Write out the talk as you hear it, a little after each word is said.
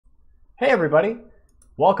Hey everybody!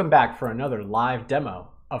 Welcome back for another live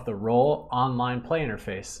demo of the Roll online play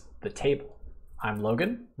interface, The Table. I'm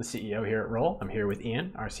Logan, the CEO here at Roll. I'm here with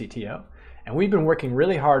Ian, our CTO, and we've been working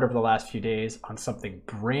really hard over the last few days on something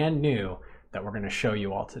brand new that we're going to show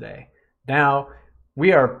you all today. Now,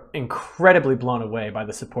 we are incredibly blown away by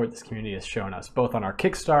the support this community has shown us, both on our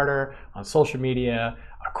Kickstarter, on social media,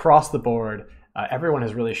 across the board. Everyone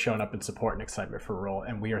has really shown up in support and excitement for Roll,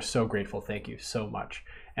 and we are so grateful. Thank you so much.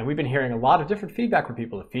 And we've been hearing a lot of different feedback from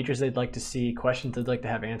people, the features they'd like to see, questions they'd like to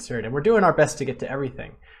have answered, and we're doing our best to get to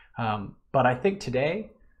everything. But I think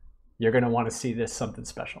today, you're going to want to see this something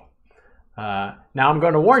special. Now I'm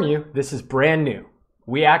going to warn you, this is brand new.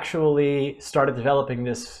 We actually started developing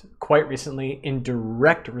this quite recently in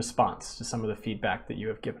direct response to some of the feedback that you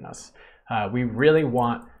have given us. We really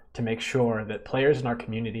want to make sure that players in our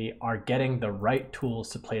community are getting the right tools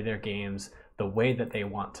to play their games the way that they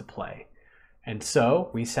want to play. And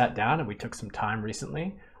so we sat down and we took some time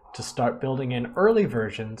recently to start building in early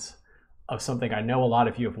versions of something I know a lot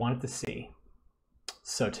of you have wanted to see.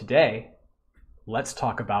 So today, let's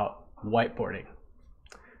talk about whiteboarding.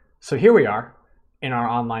 So here we are in our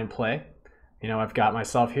online play. You know, I've got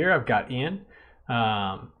myself here, I've got Ian,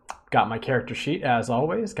 got my character sheet as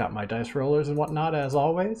always, got my dice rollers and whatnot as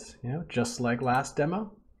always, you know, just like last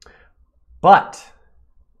demo. But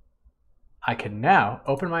I can now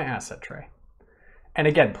open my asset tray. And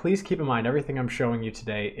again, please keep in mind, everything I'm showing you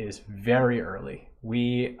today is very early.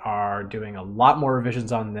 We are doing a lot more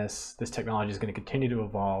revisions on this. This technology is going to continue to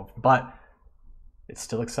evolve, but it's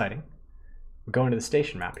still exciting. We're going to the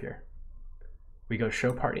station map here. We go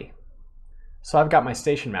show party. So I've got my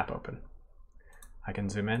station map open. I can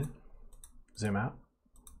zoom in, zoom out,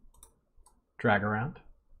 drag around,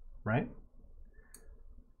 right?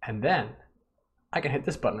 And then I can hit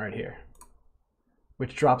this button right here,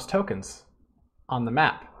 which drops tokens on the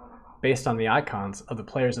map based on the icons of the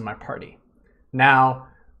players in my party. Now,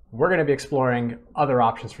 we're going to be exploring other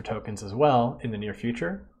options for tokens as well in the near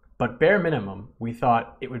future, but bare minimum, we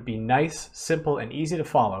thought it would be nice, simple, and easy to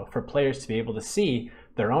follow for players to be able to see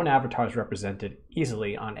their own avatars represented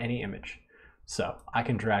easily on any image. So I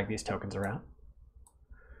can drag these tokens around.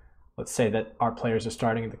 Let's say that our players are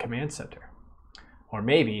starting at the command center, or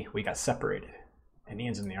maybe we got separated and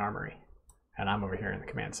Ian's in the armory and I'm over here in the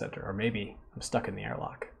command center, or maybe I'm stuck in the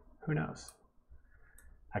airlock. Who knows?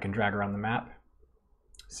 I can drag around the map.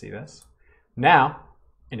 See this? Now,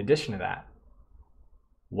 in addition to that,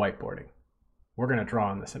 whiteboarding. We're going to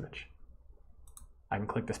draw on this image. I can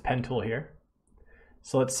click this pen tool here.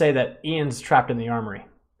 So let's say that Ian's trapped in the armory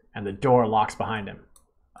and the door locks behind him.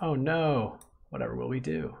 Oh no, whatever will we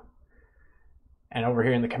do? And over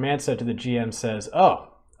here in the command center, the GM says,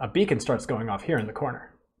 oh, a beacon starts going off here in the corner.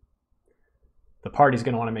 The party's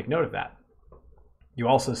going to want to make note of that. You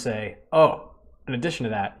also say, oh, in addition to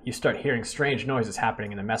that, you start hearing strange noises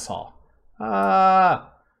happening in the mess hall.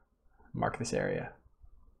 Mark this area,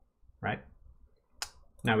 right?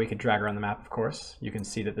 Now we can drag around the map, of course. You can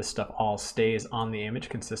see that this stuff all stays on the image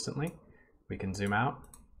consistently. We can zoom out.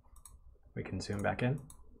 We can zoom back in.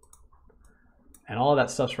 And all of that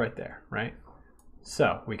stuff's right there, right?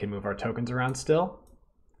 So we can move our tokens around still.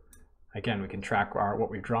 Again, we can track what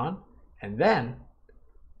we've drawn. And then,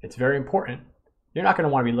 it's very important, you're not going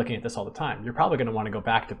to want to be looking at this all the time. You're probably going to want to go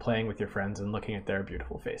back to playing with your friends and looking at their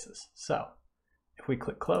beautiful faces. So, if we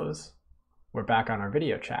click close, we're back on our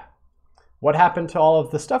video chat. What happened to all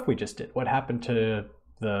of the stuff we just did? What happened to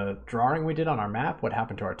the drawing we did on our map? What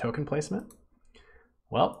happened to our token placement?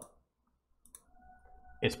 Well,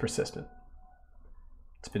 it's persistent.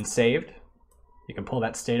 It's been saved. You can pull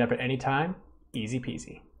that state up at any time. Easy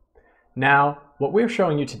peasy. Now, what we're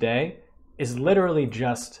showing you today is literally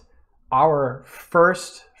just our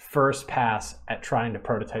first pass at trying to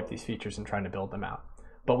prototype these features and trying to build them out.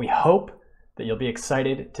 But we hope that you'll be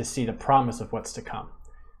excited to see the promise of what's to come.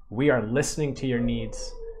 We are listening to your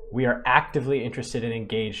needs. We are actively interested and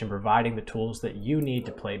engaged in providing the tools that you need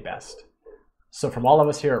to play best. So from all of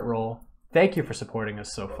us here at Roll, thank you for supporting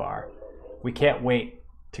us so far. We can't wait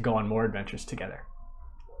to go on more adventures together.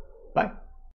 Bye.